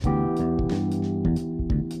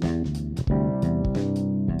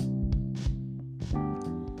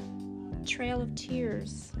Trail of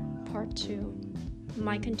Tears, Part 2,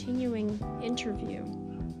 my continuing interview.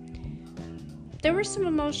 There were some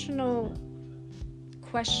emotional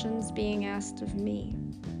questions being asked of me.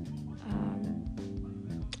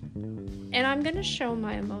 And I'm going to show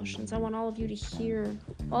my emotions. I want all of you to hear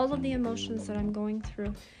all of the emotions that I'm going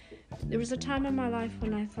through. There was a time in my life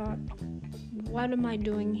when I thought, what am I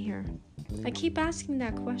doing here? I keep asking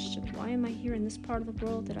that question. Why am I here in this part of the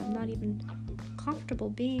world that I'm not even comfortable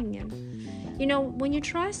being in? You know, when you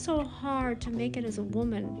try so hard to make it as a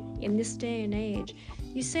woman in this day and age,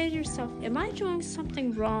 you say to yourself, am I doing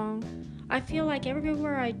something wrong? I feel like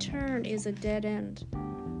everywhere I turn is a dead end.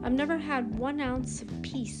 I've never had 1 ounce of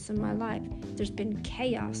peace in my life. There's been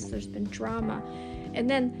chaos, there's been drama. And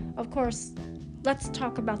then, of course, let's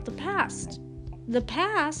talk about the past. The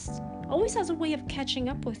past always has a way of catching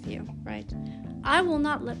up with you, right? I will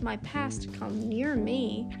not let my past come near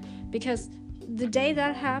me, because the day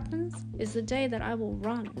that happens is the day that I will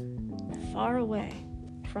run far away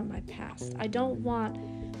from my past. I don't want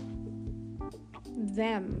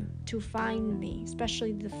them to find me,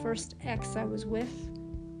 especially the first ex I was with.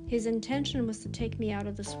 His intention was to take me out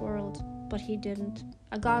of this world, but he didn't.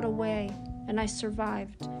 I got away and I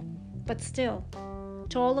survived. But still,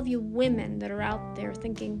 to all of you women that are out there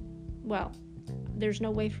thinking, well, there's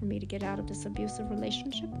no way for me to get out of this abusive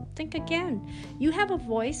relationship, think again. You have a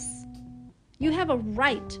voice. You have a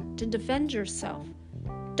right to defend yourself.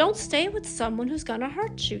 Don't stay with someone who's gonna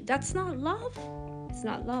hurt you. That's not love. It's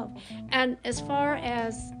not love. And as far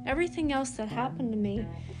as everything else that happened to me,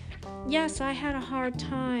 yes, I had a hard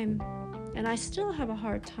time, and I still have a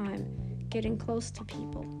hard time getting close to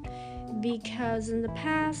people. Because in the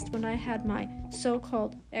past, when I had my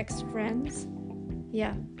so-called ex-friends,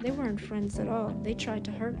 yeah, they weren't friends at all. They tried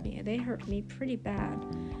to hurt me. They hurt me pretty bad.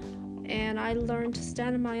 And I learned to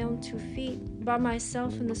stand on my own 2 feet by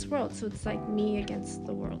myself in this world. So it's like me against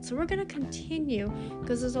the world. So we're going to continue,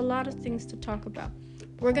 because there's a lot of things to talk about.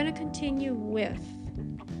 We're going to continue with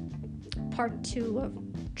Part 2 of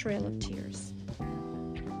Trail of Tears.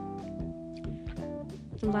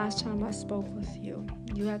 The last time I spoke with you,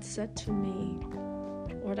 you had said to me,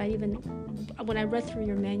 or when I read through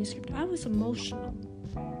your manuscript, I was emotional.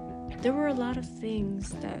 There were a lot of things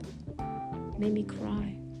that made me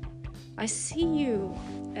cry. I see you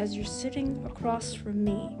as you're sitting across from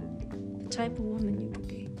me, the type of woman you could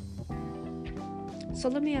be. So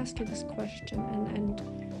let me ask you this question, and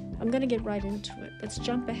I'm going to get right into it. Let's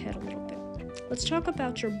jump ahead a little bit. Let's talk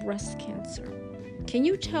about your breast cancer. Can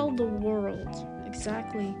you tell the world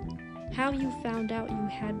exactly how you found out you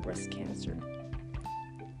had breast cancer?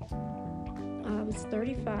 I was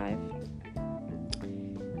 35,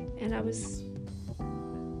 and I was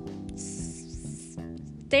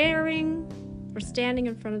standing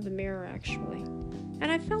in front of the mirror, actually, and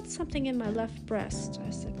I felt something in my left breast.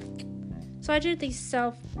 So I did these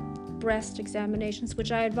self-breast examinations,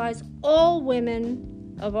 which I advise all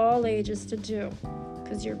women of all ages to do,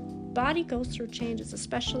 because your body goes through changes,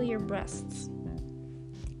 especially your breasts.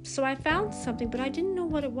 So I found something, but I didn't know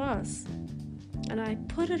what it was. And I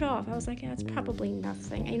put it off. I was like, yeah, it's probably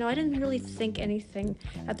nothing. You know, I didn't really think anything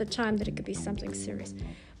at the time that it could be something serious.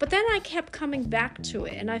 But then I kept coming back to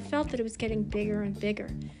it, and I felt that it was getting bigger and bigger.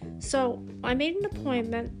 So I made an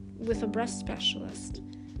appointment with a breast specialist,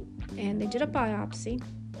 and they did a biopsy,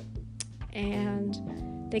 and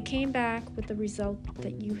they came back with the result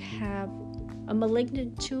that you have a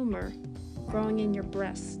malignant tumor growing in your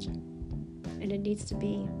breast, and it needs to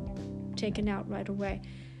be taken out right away.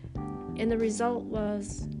 And the result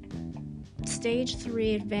was stage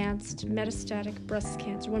 3 advanced metastatic breast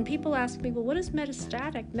cancer. When people ask me, well, what is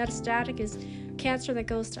metastatic? Metastatic is cancer that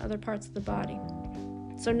goes to other parts of the body.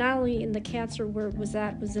 So not only in the cancer where it was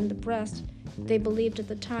in the breast, they believed at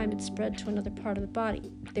the time it spread to another part of the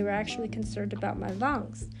body. They were actually concerned about my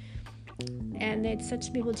lungs. And they'd said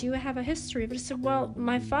to me, well, do you have a history of it? I said, well,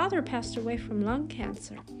 my father passed away from lung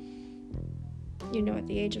cancer, at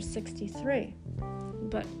the age of 63.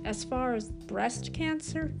 But as far as breast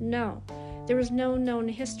cancer, no. There was no known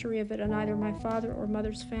history of it in either my father or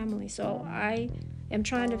mother's family. So I am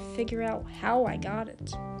trying to figure out how I got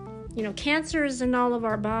it. Cancer is in all of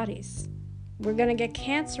our bodies. We're going to get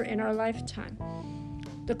cancer in our lifetime.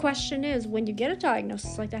 The question is, when you get a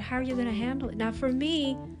diagnosis like that, how are you going to handle it? Now, for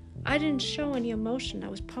me, I didn't show any emotion. I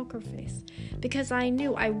was poker face, because I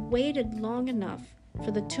knew I waited long enough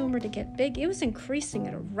for the tumor to get big. It was increasing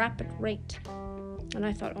at a rapid rate. And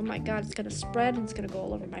I thought, oh my God, it's going to spread and it's going to go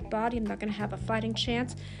all over my body. I'm not going to have a fighting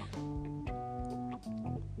chance.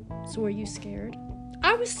 So were you scared?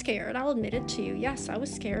 I was scared. I'll admit it to you. Yes, I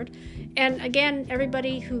was scared. And again,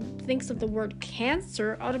 everybody who thinks of the word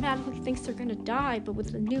cancer automatically thinks they're going to die. But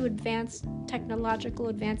with the new advanced technological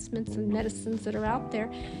advancements and medicines that are out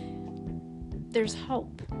there, there's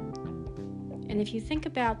hope. And if you think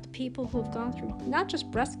about the people who have gone through not just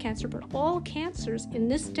breast cancer, but all cancers in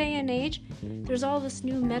this day and age, there's all this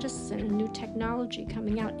new medicine and new technology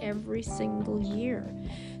coming out every single year.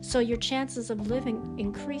 So your chances of living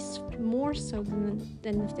increase more so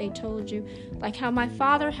than if they told you. Like how my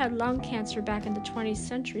father had lung cancer back in the 20th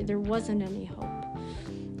century, there wasn't any hope.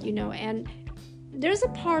 And there's a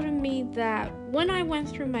part of me that when I went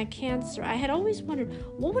through my cancer, I had always wondered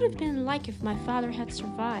what would it have been like if my father had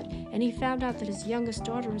survived and he found out that his youngest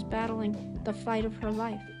daughter was battling the fight of her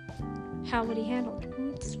life. How would he handle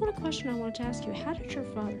it? This is one question I wanted to ask you. How did your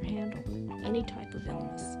father handle any type of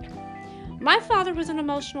illness? My father was an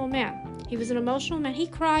emotional man. He was an emotional man. He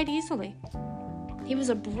cried easily. He was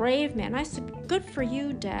a brave man. I said, good for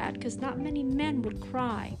you, Dad, because not many men would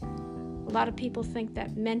cry. A lot of people think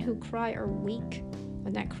that men who cry are weak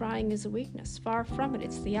and that crying is a weakness. Far from it.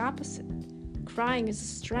 It's the opposite. Crying is a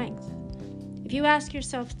strength. If you ask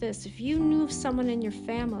yourself this, if you knew someone in your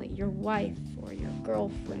family, your wife or your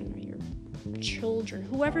girlfriend or your children,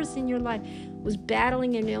 whoever's in your life was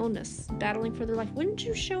battling an illness, battling for their life, wouldn't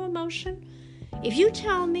you show emotion? If you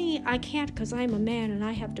tell me I can't because I'm a man and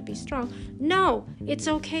I have to be strong, no, it's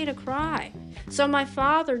okay to cry. So my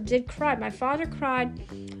father did cry. My father cried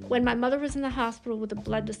when my mother was in the hospital with a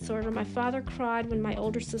blood disorder. My father cried when my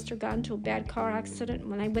older sister got into a bad car accident.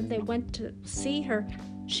 When they went to see her,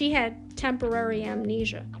 she had temporary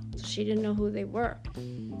amnesia, so she didn't know who they were.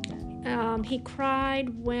 He cried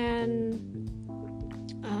when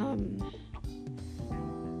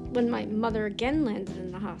my mother again landed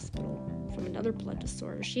in the hospital from another blood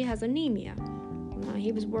disorder. She has anemia.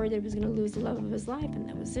 He was worried that he was going to lose the love of his life, and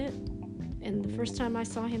that was it. And the first time I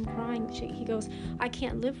saw him crying, he goes, I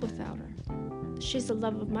can't live without her. She's the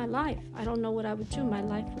love of my life. I don't know what I would do. My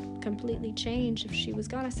life would completely change if she was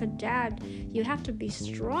gone. I said, Dad, you have to be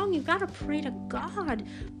strong. You got to pray to God.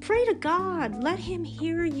 Pray to God. Let him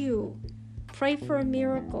hear you. Pray for a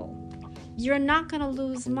miracle. You're not going to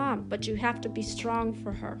lose Mom, but you have to be strong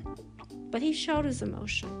for her. But he showed his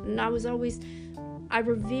emotion. And I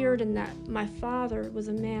revered in that my father was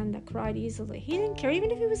a man that cried easily. He didn't care, even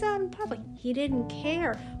if he was out in public. He didn't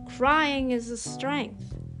care. Crying is a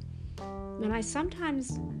strength. And I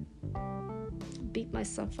sometimes beat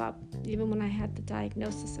myself up, even when I had the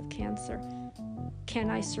diagnosis of cancer. Can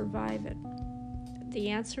I survive it? The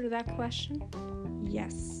answer to that question,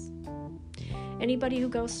 yes. Anybody who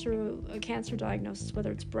goes through a cancer diagnosis,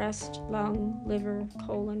 whether it's breast, lung, liver,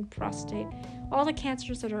 colon, prostate, all the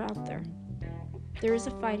cancers that are out there is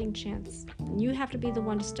a fighting chance. And you have to be the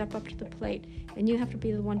one to step up to the plate, and you have to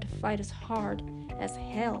be the one to fight as hard as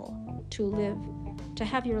hell to live, to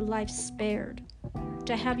have your life spared,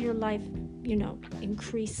 to have your life,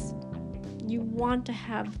 increase. You want to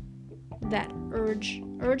have that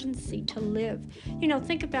urgency to live.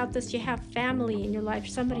 Think about this. You have family in your life,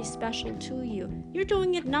 somebody special to you. You're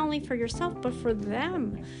doing it not only for yourself, but for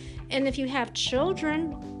them. And if you have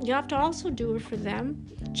children, you have to also do it for them.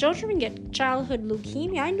 Children get childhood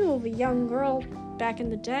leukemia. I knew of a young girl back in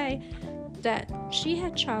the day that she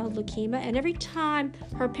had childhood leukemia, and every time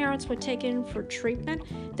her parents would take her in for treatment,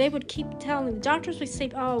 they would keep telling, the doctors would say,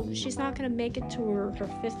 oh, she's not going to make it to her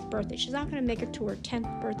 5th birthday. She's not going to make it to her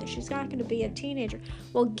 10th birthday. She's not going to be a teenager.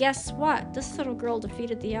 Well, guess what? This little girl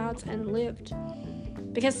defeated the odds and lived.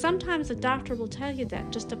 Because sometimes the doctor will tell you that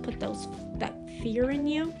just to put that fear in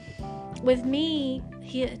you. With me,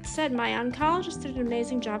 he had said, my oncologist did an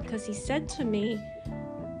amazing job, because he said to me,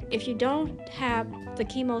 if you don't have the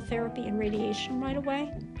chemotherapy and radiation right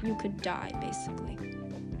away, you could die, basically.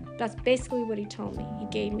 That's basically what he told me. He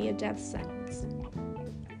gave me a death sentence.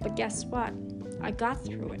 But guess what? I got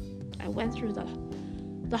through it. I went through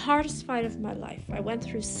the hardest fight of my life. I went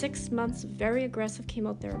through 6 months of very aggressive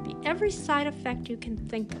chemotherapy. Every side effect you can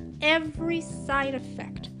think of. Every side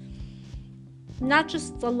effect. Not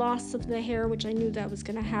just the loss of the hair, which I knew that was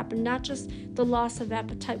going to happen. Not just the loss of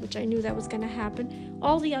appetite, which I knew that was going to happen.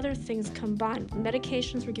 All the other things combined. The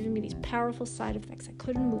medications were giving me these powerful side effects. I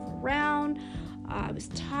couldn't move around. I was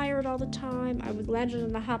tired all the time. I was landed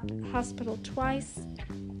in the hospital twice.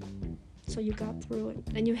 So you got through it.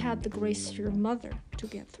 And you had the grace of your mother to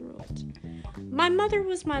get through it. My mother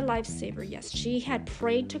was my lifesaver, yes. She had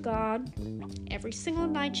prayed to God every single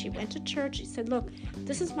night. She went to church. She said, look,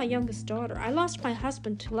 this is my youngest daughter. I lost my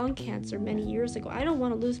husband to lung cancer many years ago. I don't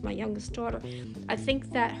want to lose my youngest daughter. I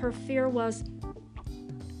think that her fear was,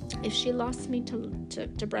 if she lost me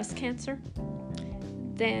to breast cancer,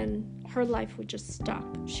 then her life would just stop.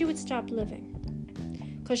 She would stop living.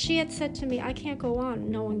 Because she had said to me, I can't go on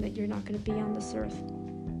knowing that you're not going to be on this earth.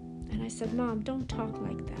 And I said, Mom, don't talk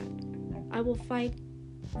like that. I will fight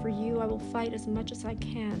for you. I will fight as much as I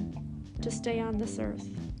can to stay on this earth.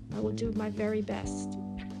 I will do my very best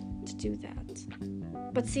to do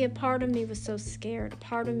that. But see, a part of me was so scared. A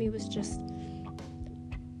part of me was just,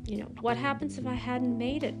 what happens if I hadn't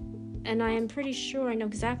made it? And I am pretty sure I know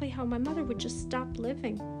exactly how my mother would just stop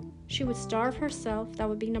living. She would starve herself. That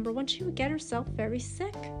would be number one. She would get herself very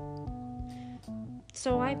sick.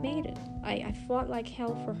 So I made it. I fought like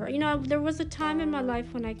hell for her. There was a time in my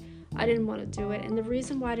life when I didn't want to do it. And the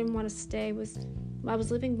reason why I didn't want to stay was I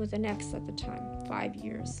was living with an ex at the time, 5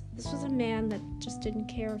 years. This was a man that just didn't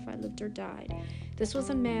care if I lived or died. This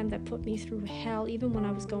was a man that put me through hell even when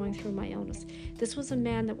I was going through my illness. This was a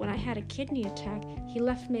man that when I had a kidney attack, he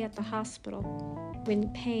left me at the hospital in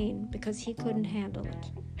pain because he couldn't handle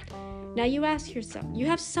it. Now you ask yourself, you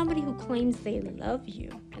have somebody who claims they love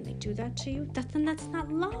you and they do that to you? Then that's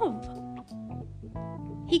not love.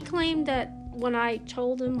 He claimed that when I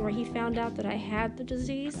told him or he found out that I had the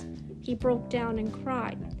disease, he broke down and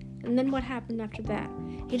cried. And then what happened after that?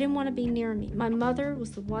 He didn't want to be near me. My mother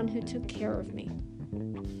was the one who took care of me.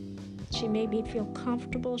 She made me feel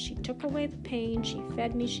comfortable. She took away the pain. She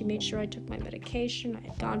fed me. She made sure I took my medication. I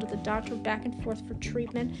had gone to the doctor back and forth for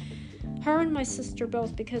treatment. Her and my sister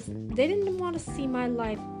both, because they didn't want to see my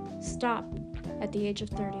life stop at the age of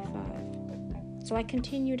 35. So I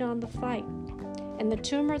continued on the fight. And the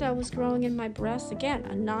tumor that was growing in my breast, again,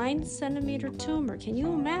 a 9-centimeter tumor. Can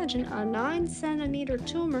you imagine a 9-centimeter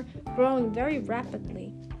tumor growing very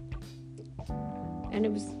rapidly? And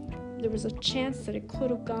there was a chance that it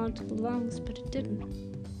could have gone to the lungs, but it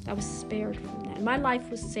didn't. I was spared from that. My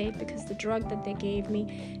life was saved because the drug that they gave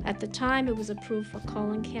me, at the time it was approved for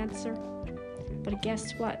colon cancer. But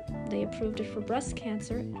guess what? They approved it for breast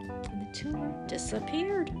cancer, and the tumor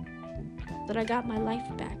disappeared. That I got my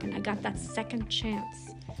life back, and I got that second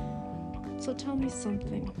chance. So tell me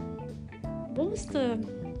something. What was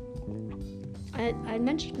I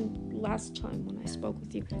mentioned last time when I spoke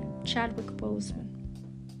with you, Chadwick Boseman.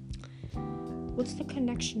 What's the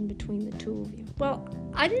connection between the two of you? Well,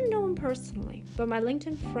 I didn't know him personally, but my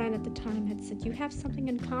LinkedIn friend at the time had said, you have something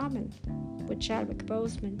in common with Chadwick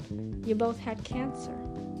Boseman. You both had cancer.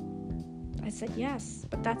 I said, yes,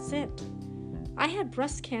 but that's it. I had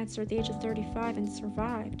breast cancer at the age of 35 and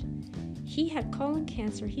survived. He had colon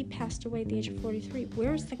cancer. He passed away at the age of 43.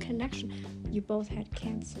 Where's the connection? You both had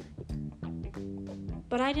cancer.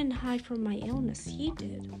 But I didn't hide from my illness. He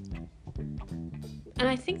did. And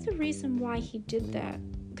I think the reason why he did that,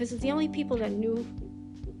 because the only people that knew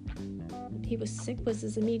he was sick was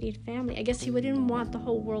his immediate family. I guess he didn't want the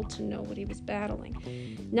whole world to know what he was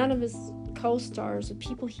battling. None of his co-stars or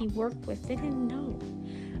people he worked with, they didn't know.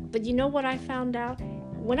 But you know what I found out?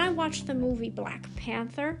 When I watched the movie Black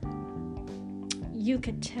Panther, you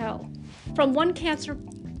could tell. From one cancer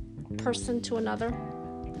person to another,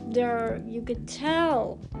 you could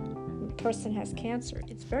tell the person has cancer.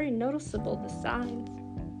 It's very noticeable, the signs.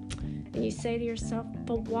 And you say to yourself,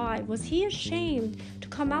 but why? Was he ashamed to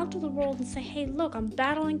come out to the world and say, hey, look, I'm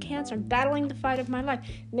battling cancer. I'm battling the fight of my life.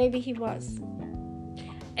 Maybe he was.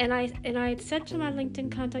 And I had said to my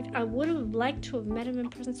LinkedIn contact, I would have liked to have met him in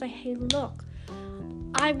person and say, hey, look,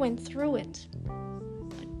 I went through it.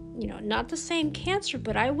 Not the same cancer,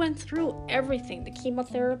 but I went through everything, the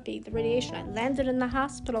chemotherapy, the radiation. I landed in the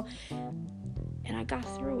hospital, and I got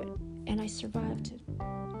through it, and I survived it.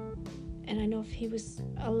 And I know if he was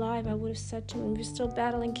alive, I would have said to him, if you're still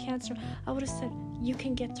battling cancer, I would have said, you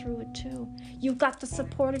can get through it too. You've got the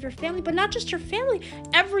support of your family, but not just your family.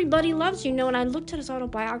 Everybody loves you. And I looked at his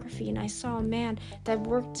autobiography, and I saw a man that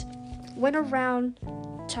went around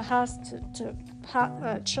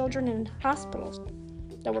to children in hospitals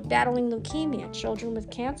that were battling leukemia, children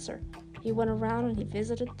with cancer. He went around and he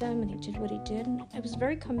visited them and he did what he did, and it was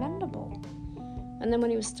very commendable. And then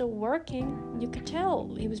when he was still working, you could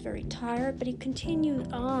tell he was very tired, but he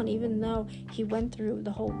continued on even though he went through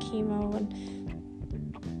the whole chemo,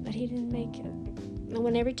 but he didn't make it.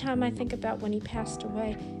 And every time I think about when he passed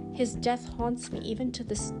away, his death haunts me even to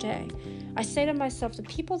this day. I say to myself, the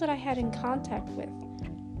people that I had in contact with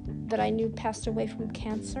that I knew passed away from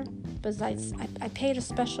cancer, because I paid a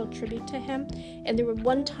special tribute to him. And there were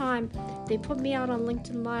one time they put me out on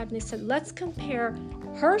LinkedIn Live and they said, let's compare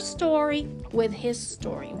her story with his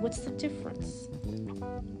story. What's the difference?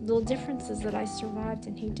 The difference is that I survived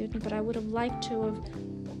and he didn't, but I would have liked to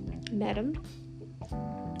have met him,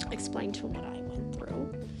 explained to him what I went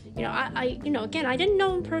through. Again, I didn't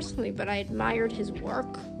know him personally, but I admired his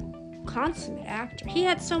work, consummate actor. He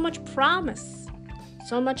had so much promise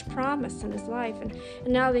in his life. And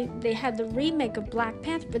now they had the remake of Black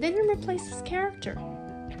Panther, but they didn't replace his character.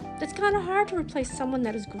 It's kind of hard to replace someone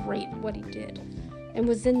that is great at what he did and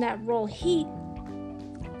was in that role. He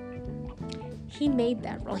made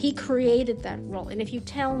that role. He created that role. And if you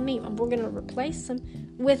tell me we're going to replace him,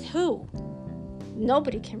 with who?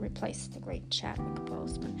 Nobody can replace the great Chadwick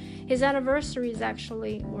Boseman. His anniversary is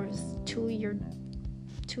actually, or his two-year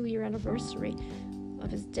anniversary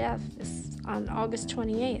of his death is on August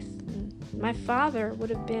 28th. And my father would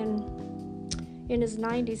have been in his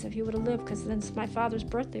 90s if he would have lived, because then my father's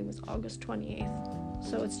birthday was August 28th.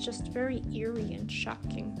 So it's just very eerie and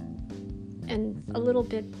shocking and a little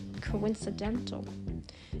bit coincidental.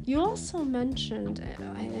 You also mentioned,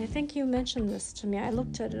 I think you mentioned this to me, I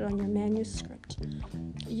looked at it on your manuscript.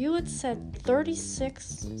 You had said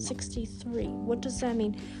 3663. What does that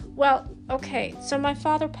mean? Well, okay, so my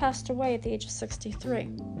father passed away at the age of 63.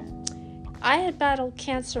 I had battled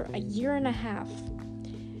cancer a year and a half.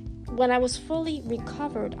 When I was fully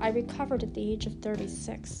recovered, I recovered at the age of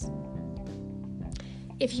 36.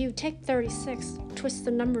 If you take 36, twist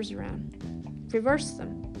the numbers around, reverse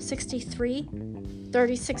them. 63,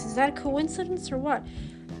 36. Is that a coincidence or what?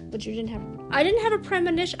 But I didn't have a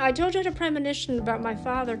premonition. I told you I had a premonition about my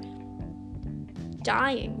father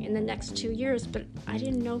dying in the next 2 years, but I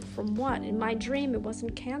didn't know from what. In my dream, it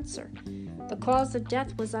wasn't cancer. The cause of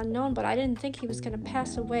death was unknown, but I didn't think he was going to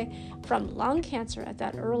pass away from lung cancer at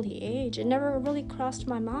that early age. It never really crossed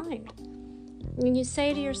my mind. When you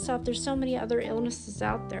say to yourself, there's so many other illnesses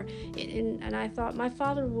out there, and I thought,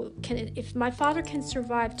 if my father can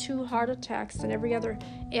survive 2 heart attacks and every other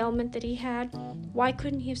ailment that he had, why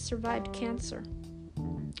couldn't he have survived cancer?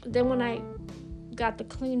 Then when I got the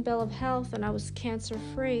clean bill of health and I was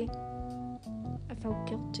cancer-free, I felt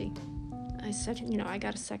guilty. I said, I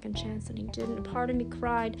got a second chance, and he didn't. A part of me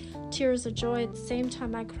cried tears of joy. At the same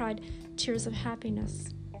time, I cried tears of happiness.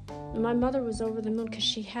 And my mother was over the moon because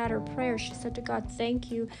she had her prayer. She said to God, thank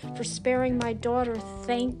you for sparing my daughter.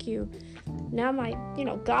 Thank you. Now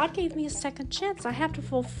God gave me a second chance. I have to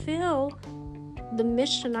fulfill the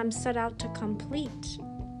mission I'm set out to complete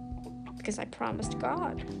because I promised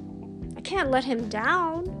God. I can't let him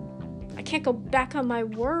down. I can't go back on my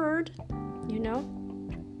word,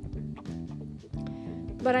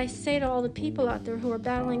 But I say to all the people out there who are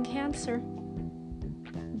battling cancer,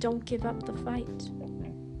 don't give up the fight.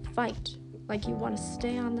 Fight like you want to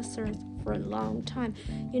stay on this earth for a long time.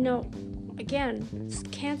 Again,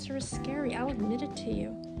 cancer is scary. I'll admit it to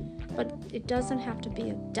you. But it doesn't have to be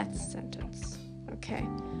a death sentence, okay?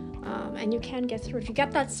 And you can get through it. If you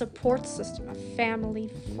get that support system of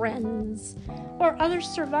family, friends, or other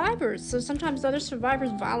survivors. So sometimes other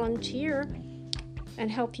survivors volunteer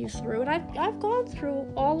and help you through it. I've gone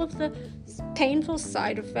through all of the painful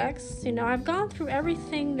side effects. I've gone through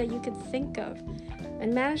everything that you could think of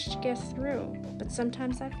and managed to get through. But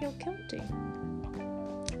sometimes I feel guilty.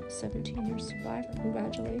 17-year survivor.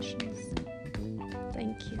 Congratulations.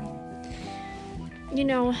 Thank you.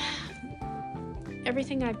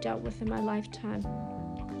 Everything I've dealt with in my lifetime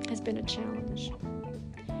has been a challenge.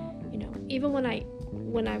 Even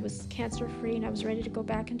when I was cancer-free and I was ready to go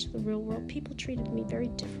back into the real world, people treated me very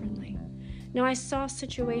differently. Now, I saw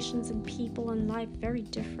situations and people in life very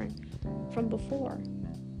different from before.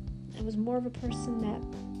 I was more of a person that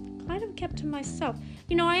kind of kept to myself.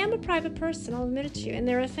 I am a private person, I'll admit it to you, and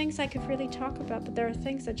there are things I could really talk about, but there are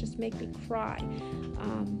things that just make me cry.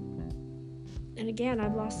 And again,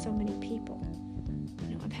 I've lost so many people.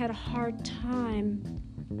 I've had a hard time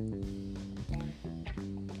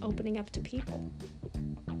opening up to people.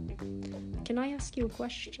 Can I ask you a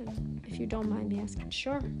question, if you don't mind me asking?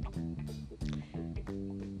 Sure.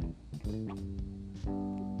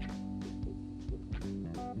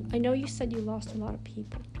 I know you said you lost a lot of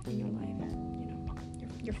people in your life.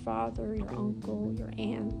 Your father, your uncle, your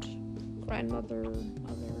aunt, grandmother,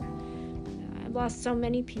 mother. I've lost so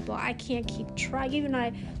many people. I can't keep track. Even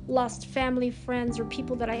I lost family, friends, or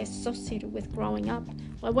people that I associated with growing up.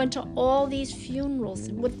 I went to all these funerals.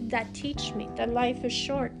 And what did that teach me? That life is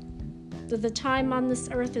short. That the time on this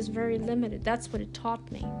earth is very limited. That's what it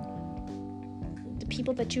taught me. The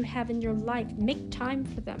people that you have in your life, make time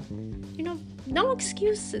for them. No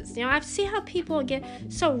excuses. I see how people get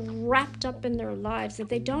so wrapped up in their lives that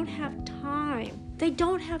they don't have time. They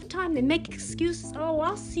make excuses. Oh,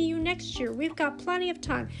 I'll see you next year. We've got plenty of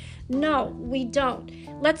time. No, we don't.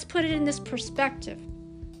 Let's put it in this perspective.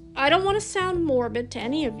 I don't want to sound morbid to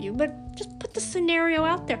any of you, but just put the scenario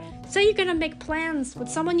out there. Say you're going to make plans with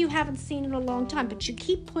someone you haven't seen in a long time, but you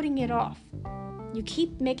keep putting it off. You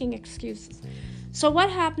keep making excuses. So what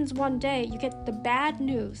happens one day? You get the bad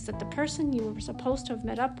news that the person you were supposed to have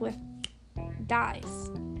met up with dies.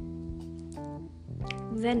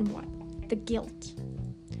 Then what? The guilt.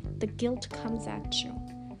 The guilt comes at you.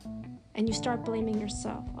 And you start blaming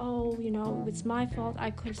yourself. Oh, it's my fault.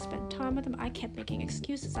 I could have spent time with them. I kept making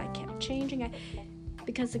excuses. I kept changing.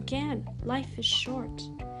 Because again, life is short.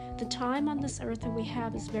 The time on this earth that we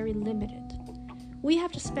have is very limited. We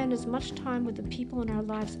have to spend as much time with the people in our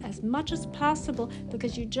lives as much as possible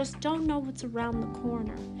because you just don't know what's around the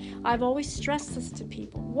corner. I've always stressed this to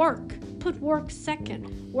people. Work. Put work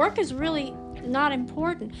second. Work is really not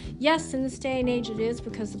important. Yes, in this day and age it is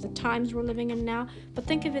because of the times we're living in now, but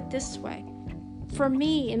think of it this way. For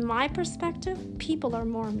me, in my perspective, people are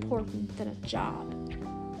more important than a job.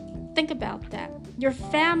 Think about that. Your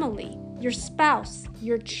family, your spouse,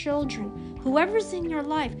 your children, whoever's in your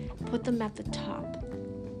life, put them at the top.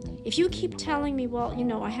 If you keep telling me, well,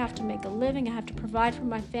 I have to make a living, I have to provide for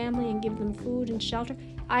my family and give them food and shelter,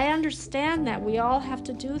 I understand that. We all have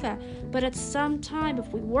to do that. But at some time,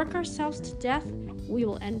 if we work ourselves to death, we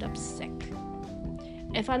will end up sick.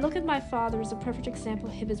 If I look at my father as a perfect example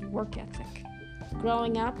of his work ethic.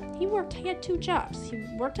 Growing up, he had 2 jobs. He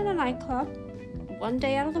worked in a nightclub 1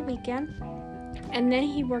 day out of the weekend, and then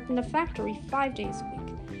he worked in a factory 5 days a week.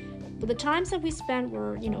 But the times that we spent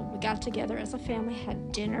were, we got together as a family,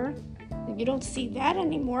 had dinner. You don't see that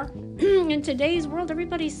anymore. In today's world,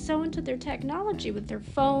 everybody's so into their technology with their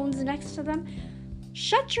phones next to them.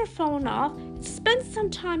 Shut your phone off. Spend some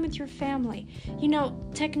time with your family.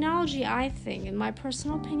 Technology, I think, in my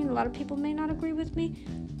personal opinion, a lot of people may not agree with me.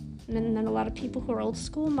 And then a lot of people who are old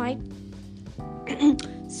school might.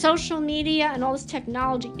 Social media and all this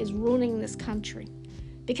technology is ruining this country.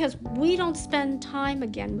 Because we don't spend time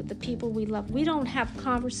again with the people we love. We don't have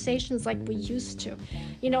conversations like we used to.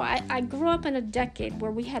 I grew up in a decade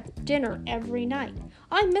where we had dinner every night.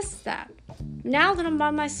 I miss that. Now that I'm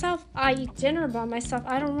by myself, I eat dinner by myself.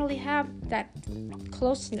 I don't really have that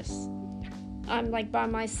closeness. I'm like by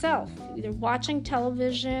myself, either watching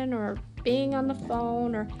television or being on the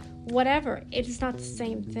phone or whatever. It is not the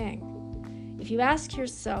same thing. If you ask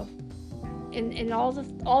yourself, in all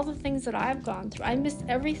the things that I've gone through, I missed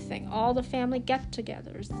everything. All the family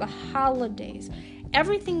get-togethers, the holidays,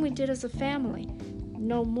 everything we did as a family.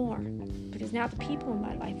 No more, because now the people in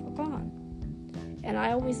my life are gone. And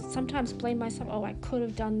I always sometimes blame myself. Oh, I could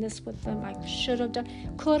have done this with them. I should have done.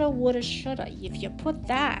 Coulda, woulda, shoulda. If you put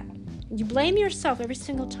that, you blame yourself every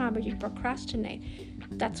single time, or you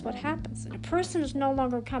procrastinate. That's what happens. And a person is no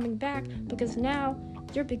longer coming back because now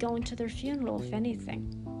you'll be going to their funeral, if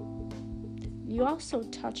anything. You also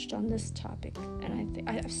touched on this topic, and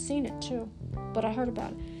I've seen it too, but I heard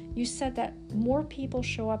about it. You said that more people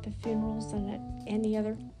show up at funerals than at any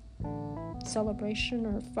other celebration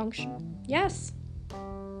or function. Yes.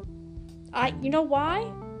 You know why?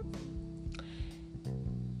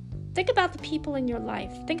 Think about the people in your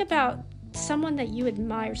life. Think about someone that you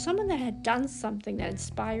admire, someone that had done something that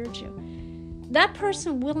inspired you. That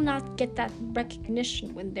person will not get that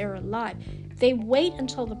recognition when they're alive. They wait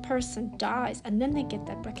until the person dies and then they get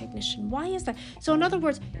that recognition. Why is that? So in other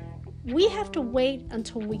words, we have to wait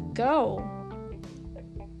until we go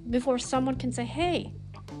before someone can say, hey,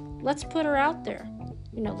 let's put her out there.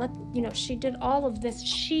 She did all of this.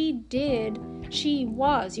 She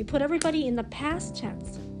was. You put everybody in the past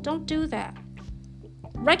tense. Don't do that.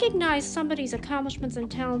 Recognize somebody's accomplishments and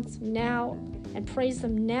talents now and praise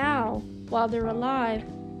them now while they're alive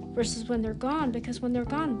versus when they're gone, because when they're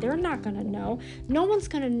gone, they're not going to know. No one's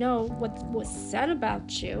going to know what was said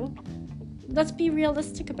about you. Let's be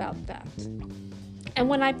realistic about that. And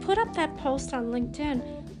when I put up that post on LinkedIn,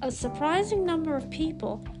 a surprising number of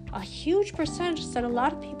people, a huge percentage, said a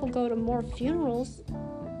lot of people go to more funerals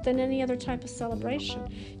than any other type of celebration.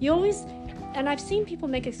 And I've seen people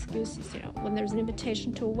make excuses, when there's an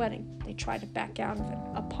invitation to a wedding, they try to back out of it.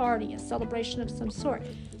 A party, a celebration of some sort.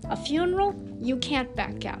 A funeral, you can't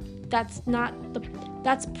back out. That's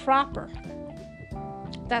proper.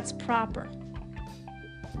 That's proper.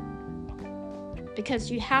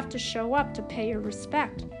 Because you have to show up to pay your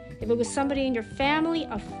respect. If it was somebody in your family,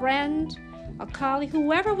 a friend, a colleague,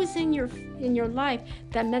 whoever was in your life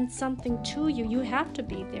that meant something to you, you have to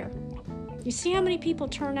be there. You see how many people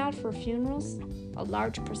turn out for funerals? A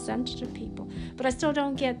large percentage of people. But I still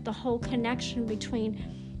don't get the whole connection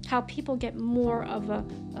between how people get more of a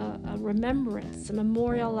remembrance, a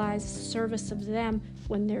memorialized service of them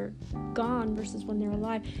when they're gone versus when they're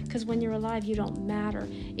alive. Because when you're alive, you don't matter.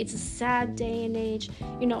 It's a sad day and age.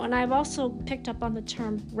 And I've also picked up on the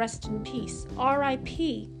term rest in peace.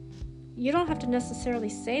 R.I.P. You don't have to necessarily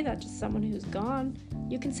say that to someone who's gone.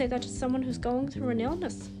 You can say that to someone who's going through an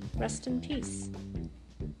illness. Rest in peace.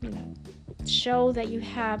 Show that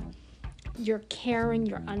you're caring,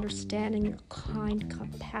 you're understanding, you're kind,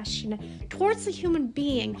 compassionate towards a human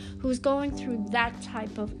being who's going through that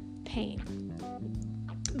type of pain.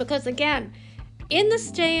 Because again, in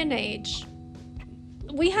this day and age,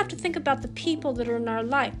 we have to think about the people that are in our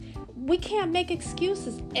life. We can't make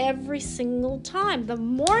excuses every single time. The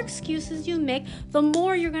more excuses you make, the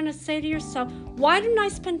more you're going to say to yourself, why didn't I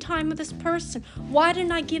spend time with this person? Why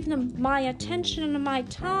didn't I give them my attention and my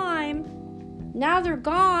time? Now they're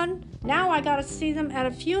gone. Now I got to see them at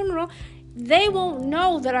a funeral. They won't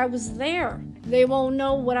know that I was there. They won't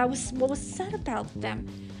know what was said about them.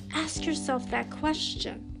 Ask yourself that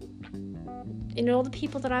question. All the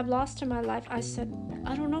people that I've lost in my life, I said,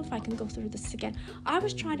 I don't know if I can go through this again. I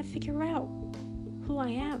was trying to figure out who I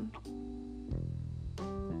am.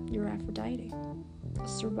 You're Aphrodite, a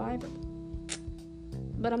survivor.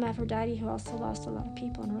 But I'm Aphrodite who also lost a lot of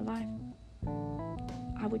people in her life.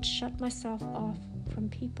 I would shut myself off from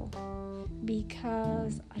people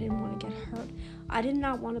because I didn't want to get hurt. I did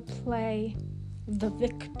not want to play the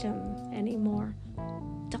victim anymore.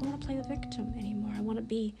 Don't want to play the victim anymore. I want to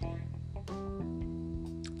be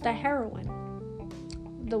the heroine,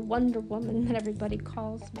 the Wonder Woman that everybody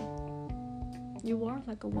calls me. You are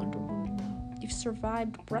like a Wonder Woman now. You've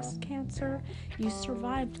survived breast cancer. You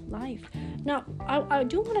survived life. Now, I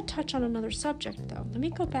do want to touch on another subject, though. Let me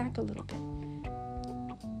go back a little bit.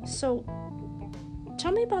 So,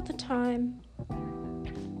 tell me about the time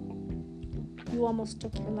you almost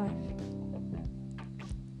took your life.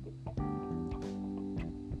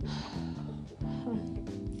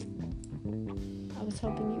 I was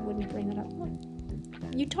hoping you wouldn't bring it up.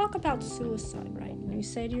 You talk about suicide, right? And you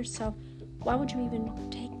say to yourself, why would you even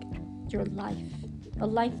take your life? A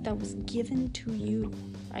life that was given to you,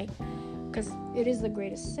 right? Because it is the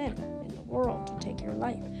greatest sin in the world to take your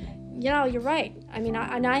life. You're right.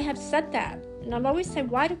 I have said that. And I've always said,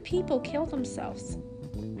 why do people kill themselves?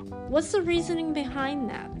 What's the reasoning behind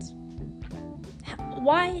that?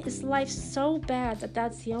 Why is life so bad that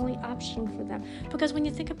that's the only option for them? Because when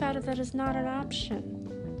you think about it, that is not an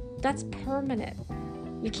option. That's permanent.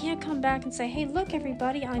 You can't come back and say, hey, look,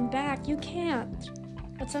 everybody, I'm back. You can't.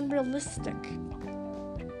 That's unrealistic.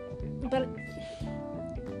 But,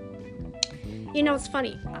 it's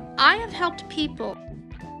funny. I have helped people.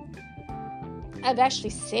 I've actually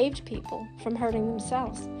saved people from hurting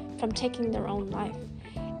themselves, from taking their own life.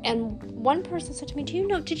 And one person said to me,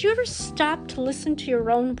 did you ever stop to listen to your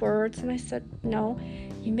own words? And I said, no,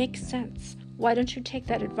 you make sense. Why don't you take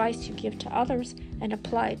that advice you give to others and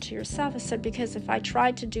apply it to yourself? I said, because if I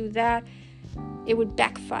tried to do that, it would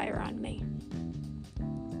backfire on me.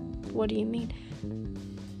 What do you mean?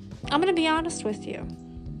 I'm going to be honest with you.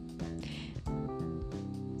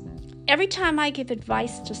 Every time I give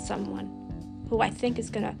advice to someone who I think is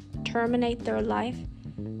going to terminate their life,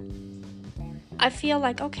 I feel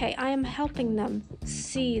like, okay, I am helping them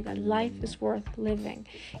see that life is worth living.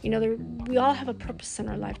 We all have a purpose in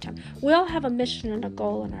our lifetime. We all have a mission and a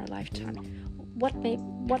goal in our lifetime. What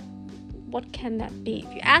can that be?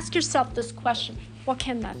 If you ask yourself this question, what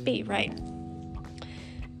can that be, right?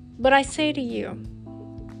 But I say to you,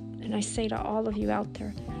 and I say to all of you out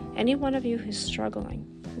there, any one of you who's struggling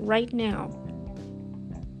right now,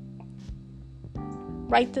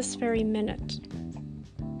 right this very minute,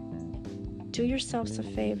 do yourselves a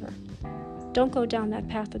favor. Don't go down that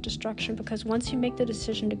path of destruction, because once you make the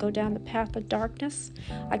decision to go down the path of darkness,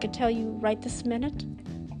 I could tell you right this minute,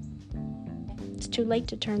 it's too late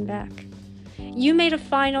to turn back. You made a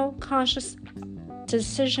final conscious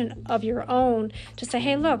decision of your own to say,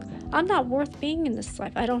 hey, look, I'm not worth being in this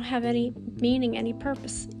life. I don't have any meaning, any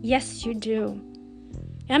purpose. Yes, you do.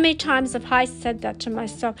 How many times have I said that to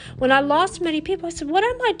myself? When I lost many people, I said, what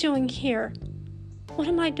am I doing here? What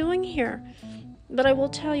am I doing here? But I will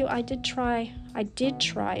tell you, I did try. I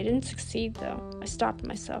didn't succeed, though. I stopped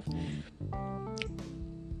myself.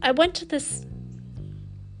 I drove to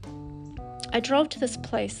this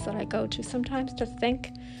place that I go to sometimes to think.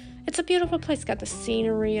 It's a beautiful place. It's got the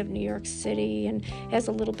scenery of New York City, and it has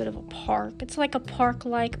a little bit of a park. It's like a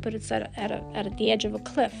park-like, but it's at the edge of a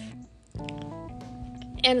cliff.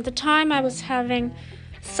 And at the time, I was having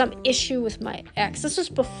some issue with my ex. This was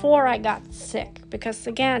before I got sick, because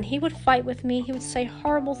again, he would fight with me. He would say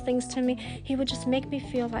horrible things to me. He would just make me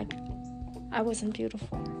feel like I wasn't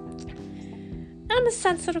beautiful. I'm a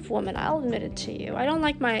sensitive woman, I'll admit it to you. I don't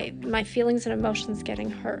like my feelings and emotions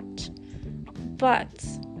getting hurt. But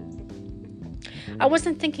I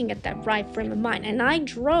wasn't thinking at that right frame of mind. And I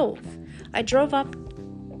drove up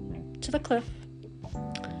to the cliff.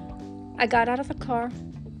 I got out of the car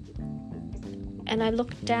and I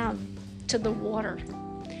looked down to the water.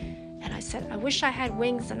 And I said, I wish I had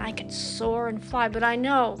wings and I could soar and fly, but I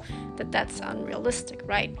know that that's unrealistic,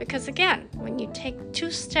 right? Because again, when you take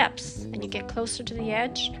 2 steps and you get closer to the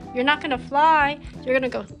edge, you're not going to fly. You're going to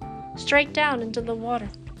go straight down into the water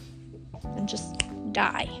and just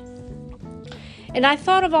die. And I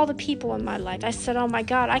thought of all the people in my life. I said, oh my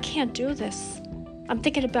God, I can't do this. I'm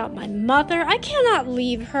thinking about my mother. I cannot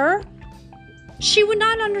leave her. She would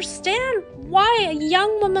not understand why a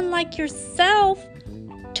young woman like yourself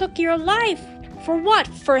took your life. For what?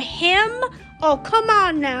 For him? Oh, come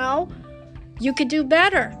on now. You could do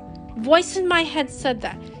better. Voice in my head said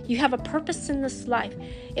that. You have a purpose in this life.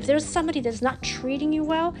 If there's somebody that's not treating you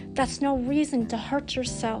well, that's no reason to hurt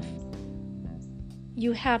yourself.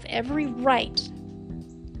 You have every right,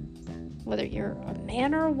 whether you're a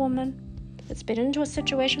man or a woman that's been into a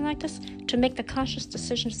situation like this, to make the conscious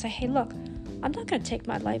decision to say, hey, look, I'm not going to take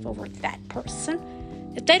my life over that person.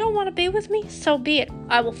 If they don't want to be with me, so be it.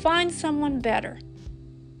 I will find someone better.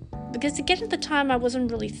 Because again, at the time, I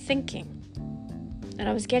wasn't really thinking. And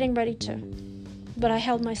I was getting ready to. But I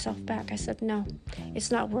held myself back. I said, no,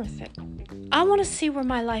 it's not worth it. I want to see where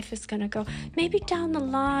my life is going to go. Maybe down the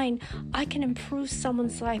line, I can improve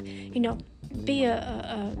someone's life. Be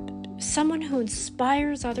someone who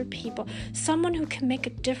inspires other people. Someone who can make a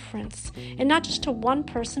difference. And not just to one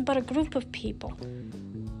person, but a group of people.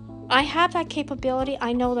 I have that capability.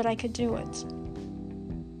 I know that I could do it.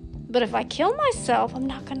 But if I kill myself, I'm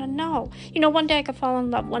not going to know. One day I could fall in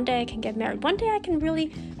love. One day I can get married. One day I can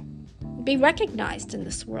really be recognized in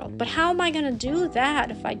this world. But how am I going to do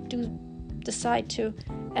that if I do decide to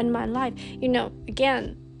end my life?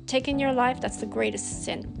 Again, taking your life, that's the greatest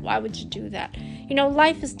sin. Why would you do that?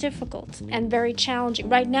 Life is difficult and very challenging.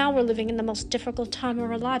 Right now, we're living in the most difficult time of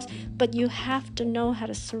our lives. But you have to know how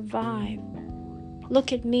to survive.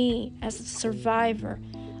 Look at me as a survivor.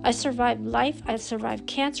 I survived life. I survived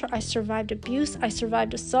cancer. I survived abuse. I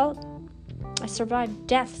survived assault. I survived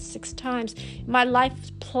death 6 times. My life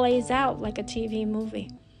plays out like a TV movie.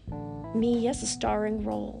 Me as a starring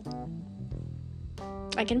role.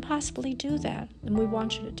 I can possibly do that, and we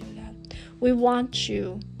want you to do that. We want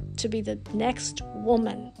you to be the next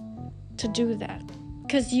woman to do that,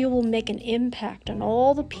 because you will make an impact on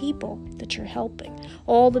all the people that you're helping.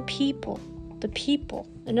 All the people.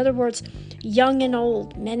 In other words, young and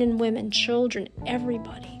old, men and women, children,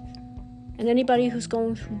 everybody. And anybody who's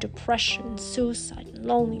going through depression, suicide, and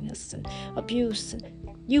loneliness, and abuse. And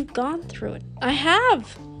you've gone through it. I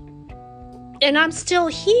have. And I'm still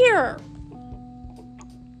here.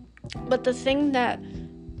 But the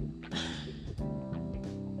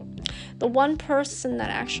one person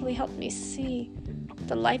that actually helped me see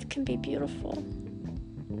that life can be beautiful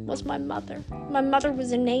was my mother. My mother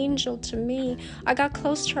was an angel to me. I got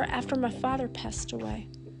close to her after my father passed away.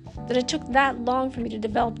 That it took that long for me to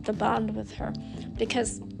develop the bond with her.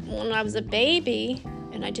 Because when I was a baby,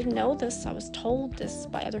 and I didn't know this, I was told this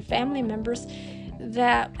by other family members,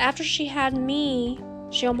 that after she had me,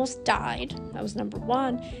 she almost died. That was number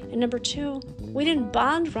 1. And number 2, we didn't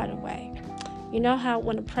bond right away. You know how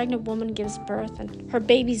when a pregnant woman gives birth and her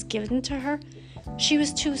baby's given to her, she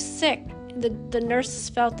was too sick. The nurses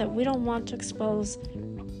felt that we don't want to expose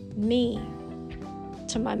me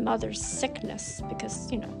to my mother's sickness because,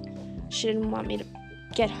 she didn't want me to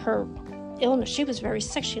get her illness. She was very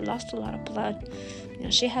sick. She lost a lot of blood.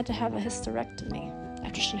 She had to have a hysterectomy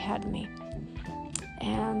after she had me.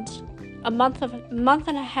 And a month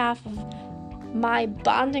and a half of my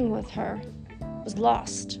bonding with her was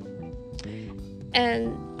lost.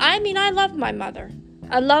 And I love my mother.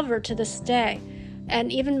 I love her to this day.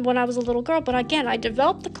 And even when I was a little girl, but again, I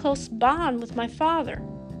developed a close bond with my father.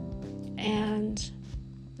 And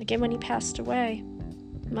again, when he passed away,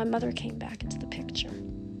 my mother came back into the picture.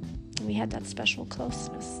 And we had that special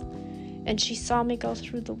closeness. And she saw me go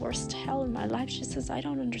through the worst hell in my life. She says, I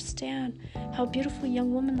don't understand how a beautiful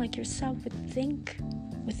young woman like yourself would think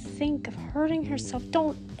of hurting herself.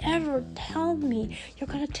 Don't ever tell me you're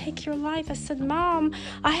going to take your life. I said, Mom,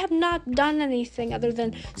 I have not done anything other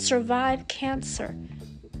than survive cancer.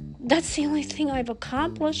 That's the only thing I've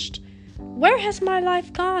accomplished. Where has my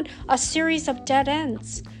life gone? A series of dead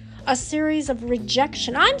ends. A series of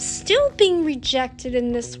rejection. I'm still being rejected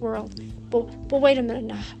in this world. But wait a minute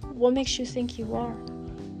now. What makes you think you are?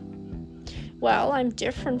 Well, I'm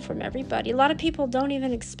different from everybody. A lot of people don't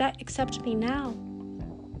even accept me now.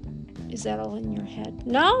 Is that all in your head?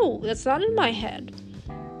 No, that's not in my head.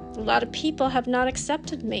 A lot of people have not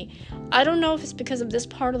accepted me. I don't know if it's because of this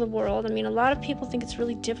part of the world. A lot of people think it's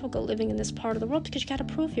really difficult living in this part of the world because you got to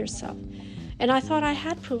prove yourself. And I thought I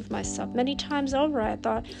had proved myself. Many times over, I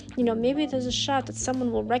thought, maybe there's a shot that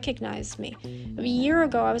someone will recognize me. A year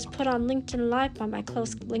ago, I was put on LinkedIn Live by my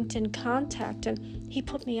close LinkedIn contact, and he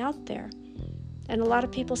put me out there. And a lot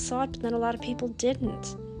of people saw it, but then a lot of people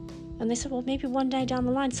didn't. And they said, well, maybe one day down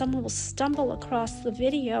the line, someone will stumble across the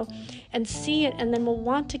video and see it, and then will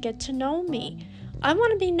want to get to know me. I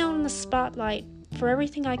want to be known in the spotlight for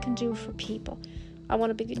everything I can do for people. I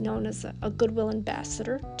want to be known as a goodwill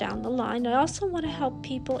ambassador down the line. I also want to help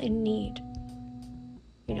people in need.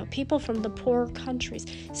 People from the poorer countries.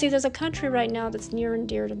 See, there's a country right now that's near and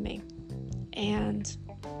dear to me. And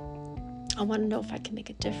I want to know if I can make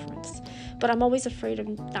a difference. But I'm always afraid of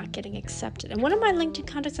not getting accepted. And one of my LinkedIn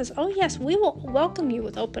contacts says, oh yes, we will welcome you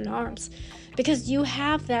with open arms because you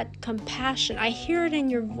have that compassion. I hear it in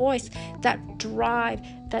your voice, that drive,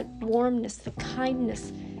 that warmness, the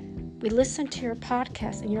kindness. We listen to your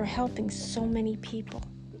podcast and you're helping so many people.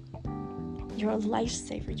 You're a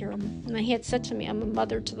lifesaver. And he had said to me, I'm a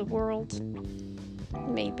mother to the world.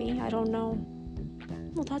 Maybe, I don't know.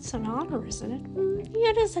 Well, that's an honor, isn't it? Yeah,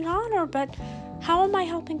 it is an honor, but how am I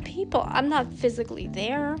helping people? I'm not physically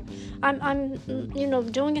there. I'm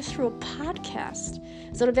doing it through a podcast.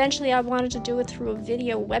 So eventually I wanted to do it through a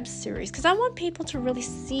video web series because I want people to really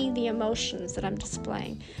see the emotions that I'm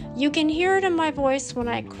displaying. You can hear it in my voice when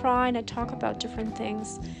I cry and I talk about different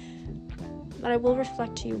things. But I will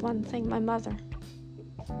reflect to you one thing, my mother.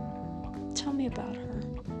 Tell me about her.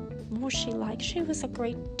 What was she like? She was a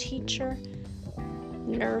great teacher,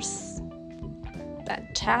 nurse,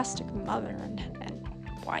 fantastic mother and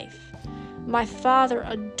wife. My father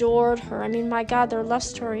adored her. I mean, my God, their love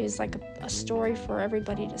story is like a story for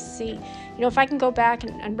everybody to see. If I can go back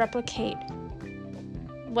and replicate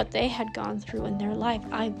what they had gone through in their life,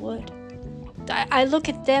 I would. I look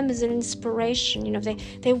at them as an inspiration.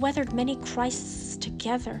 They weathered many crises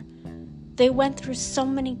together. They went through so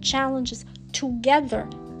many challenges together.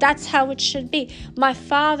 That's how it should be. My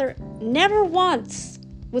father never once,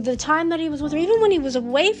 with the time that he was with her, even when he was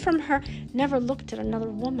away from her, never looked at another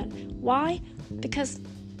woman. Why? Because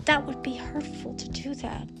that would be hurtful to do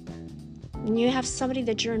that. When you have somebody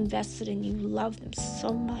that you're invested in, you love them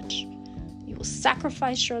so much, you will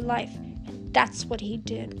sacrifice your life. And that's what he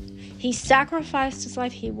did. He sacrificed his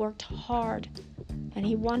life. He worked hard, and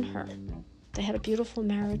he won her. They had a beautiful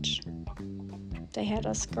marriage. They had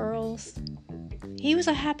us girls. He was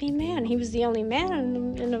a happy man. He was the only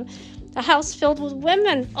man in a house filled with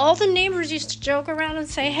women. All the neighbors used to joke around and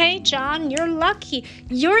say, hey, John, you're lucky.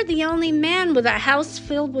 You're the only man with a house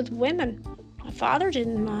filled with women. My father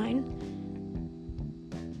didn't mind.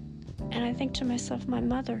 And I think to myself, my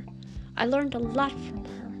mother, I learned a lot from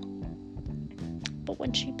her. But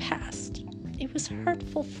when she passed, it was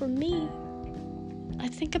hurtful for me. I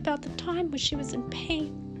think about the time when she was in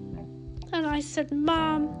pain. And I said,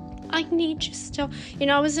 Mom, I need you still.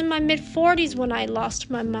 I was in my mid-40s when I lost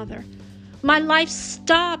my mother. My life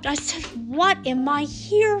stopped. I said, what am I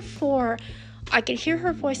here for? I could hear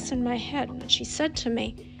her voice in my head. And she said to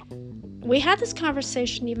me, we had this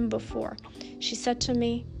conversation even before. She said to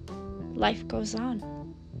me, life goes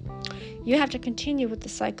on. You have to continue with the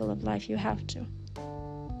cycle of life. You have to.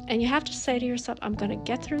 And you have to say to yourself, I'm going to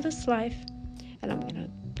get through this life, and I'm going to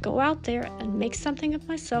go out there and make something of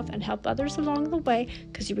myself and help others along the way,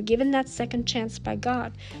 because you were given that second chance by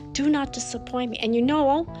God. Do not disappoint me. And you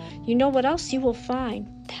know what else you will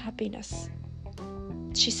find? Happiness.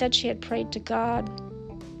 She said she had prayed to God.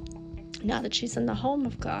 Now that she's in the home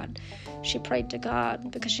of God, she prayed to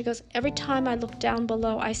God because she goes, every time I look down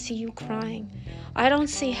below, I see you crying. I don't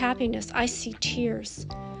see happiness. I see tears.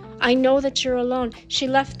 I know that you're alone. She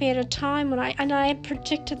left me at a time when I had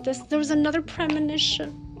predicted this. There was another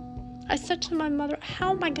premonition. I said to my mother,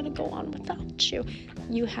 how am I going to go on without you?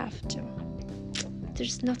 You have to.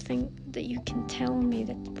 There's nothing that you can tell me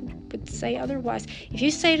that would say otherwise. If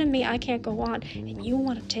you say to me, I can't go on, and you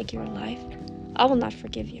want to take your life, I will not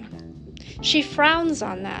forgive you. She frowns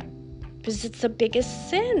on that because it's the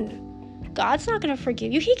biggest sin. God's not going to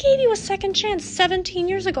forgive you. He gave you a second chance 17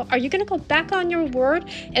 years ago. Are you going to go back on your word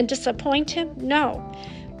and disappoint him? No.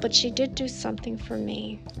 But she did do something for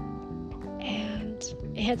me, and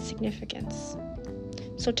it had significance.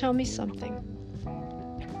 So tell me something.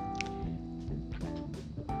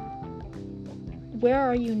 Where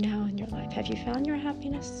are you now in your life? Have you found your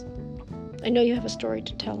happiness? I know you have a story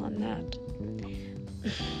to tell on that.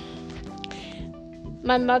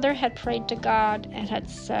 My mother had prayed to God and had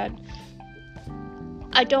said,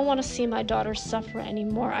 I don't want to see my daughter suffer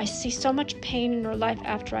anymore. I see so much pain in her life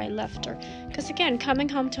after I left her. Because again, coming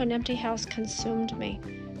home to an empty house consumed me.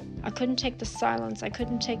 I couldn't take the silence. I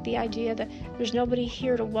couldn't take the idea that there's nobody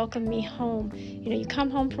here to welcome me home. You come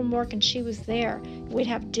home from work and she was there. We'd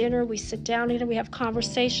have dinner, we sit down together, we have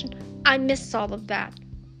conversation. I miss all of that.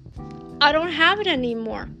 I don't have it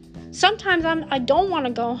anymore. Sometimes I don't want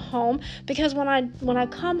to go home because when I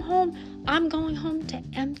come home, I'm going home to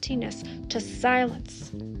emptiness, to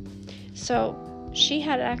silence. So she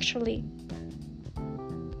had actually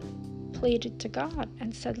pleaded to God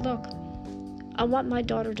and said, look, I want my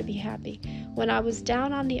daughter to be happy. When I was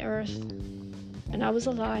down on the earth and I was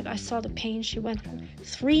alive, I saw the pain she went through.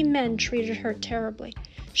 3 men treated her terribly.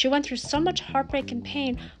 She went through so much heartbreak and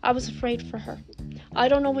pain, I was afraid for her. I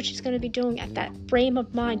don't know what she's going to be doing at that frame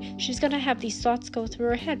of mind. She's going to have these thoughts go through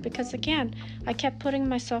her head because, again, I kept putting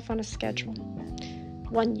myself on a schedule.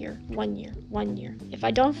 1 year, 1 year, 1 year. If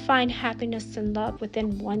I don't find happiness and love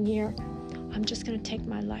within 1 year, I'm just going to take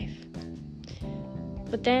my life.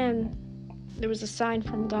 But then there was a sign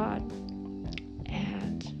from God,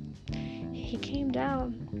 and he came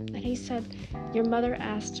down and he said, your mother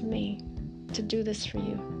asked me to do this for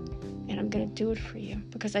you, and I'm going to do it for you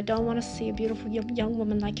because I don't want to see a beautiful young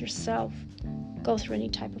woman like yourself go through any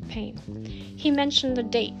type of pain. He mentioned the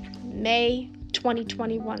date, May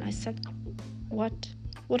 2021. I said, what?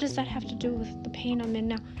 What does that have to do with the pain I'm in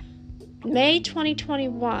now? May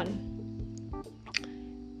 2021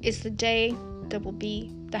 is the day that will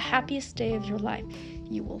be the happiest day of your life.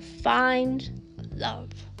 You will find love.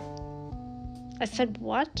 I said,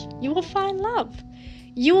 what? You will find love.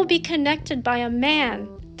 You will be connected by a man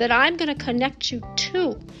that I'm going to connect you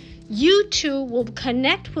to. You two will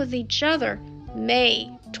connect with each other May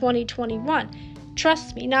 2021.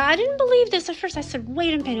 Trust me. Now, I didn't believe this at first. I said,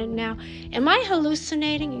 wait a minute now. Am I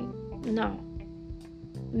hallucinating? No.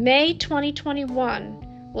 May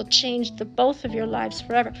 2021 will change the both of your lives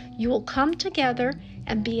forever. You will come together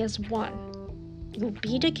and be as one. You will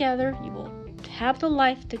be together. You will have the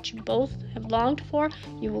life that you both have longed for.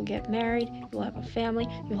 You will get married. You will have a family.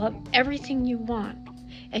 You will have everything you want.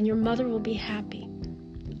 And your mother will be happy.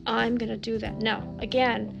 I'm going to do that. Now,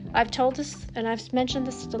 again, I've told this and I've mentioned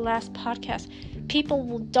this in the last podcast.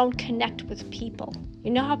 People don't connect with people.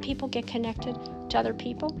 You know how people get connected to other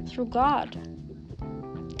people? Through God.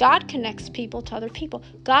 God connects people to other people.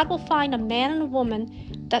 God will find a man and a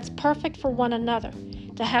woman that's perfect for one another,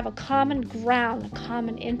 to have a common ground, a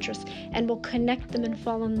common interest, and will connect them and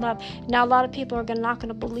fall in love. Now, a lot of people are not going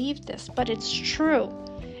to believe this, but it's true.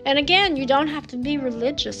 And again, you don't have to be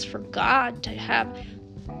religious for God to have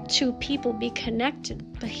 2 people be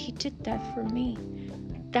connected, but he did that for me.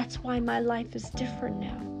 That's why my life is different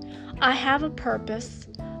now. I have a purpose.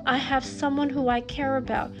 I have someone who I care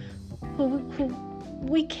about, who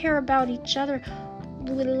we care about each other.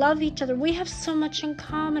 We love each other. We have so much in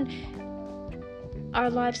common. Our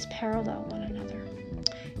lives parallel one another.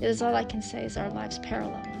 It is all I can say is our lives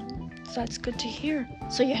parallel. So that's good to hear.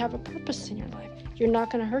 So you have a purpose in your life. You're not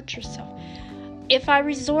going to hurt yourself. If I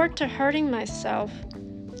resort to hurting myself,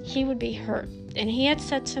 he would be hurt. And he had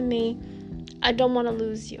said to me, I don't want to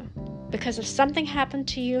lose you. Because if something happened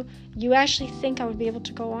to you, you actually think I would be able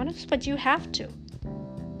to go on, but you have to.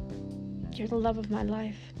 You're the love of my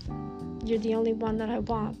life. You're the only one that I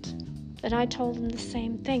want. And I told him the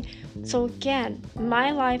same thing. So again,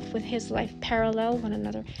 my life with his life parallel one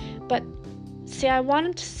another. But see, I want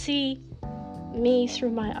him to see me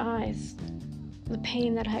through my eyes, the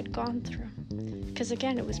pain that I had gone through. Because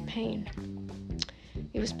again, it was pain.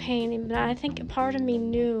 It was pain. And I think a part of me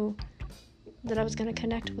knew that I was going to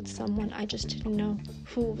connect with someone. I just didn't know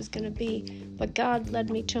who it was going to be. But God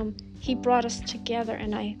led me to him. He brought us together,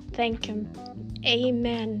 and I thank him.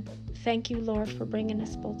 Amen. Thank you, Lord, for bringing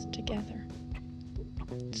us both together.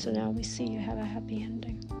 So now we see you have a happy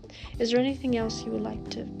ending. Is there anything else you would like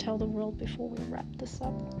to tell the world before we wrap this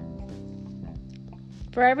up?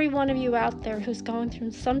 For every one of you out there who's going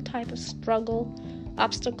through some type of struggle,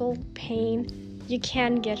 obstacle, pain, you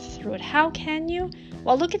can get through it. How can you?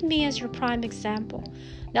 Well, look at me as your prime example.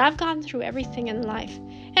 Now, I've gone through everything in life,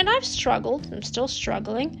 and I've struggled. I'm still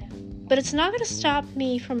struggling, but it's not going to stop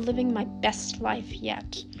me from living my best life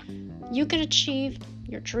yet. You can achieve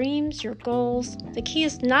your dreams, your goals. The key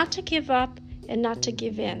is not to give up and not to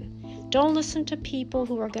give in. Don't listen to people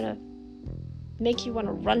who are going to make you want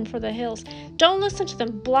to run for the hills. Don't listen to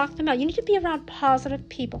them. Block them out. You need to be around positive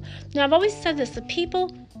people. Now, I've always said this. The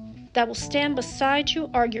people that will stand beside you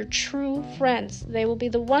are your true friends. They will be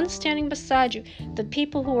the ones standing beside you. The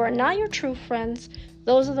people who are not your true friends,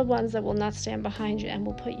 those are the ones that will not stand behind you and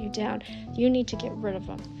will put you down. You need to get rid of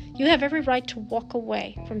them. You have every right to walk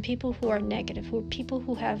away from people who are negative, who are people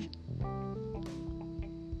who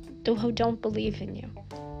don't believe in you.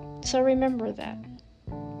 So remember that.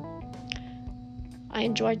 I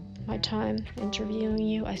enjoyed my time interviewing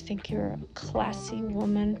you. I think you're a classy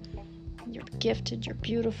woman. You're gifted, you're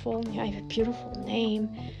beautiful, you have a beautiful name.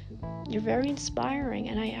 You're very inspiring,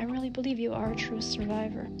 and I really believe you are a true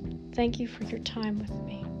survivor. Thank you for your time with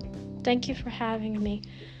me. Thank you for having me.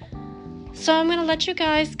 So I'm going to let you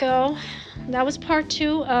guys go. That was part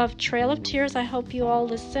 2 of Trail of Tears. I hope you all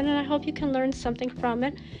listen, and I hope you can learn something from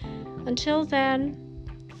it. Until then,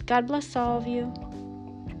 God bless all of you.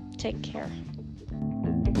 Take care.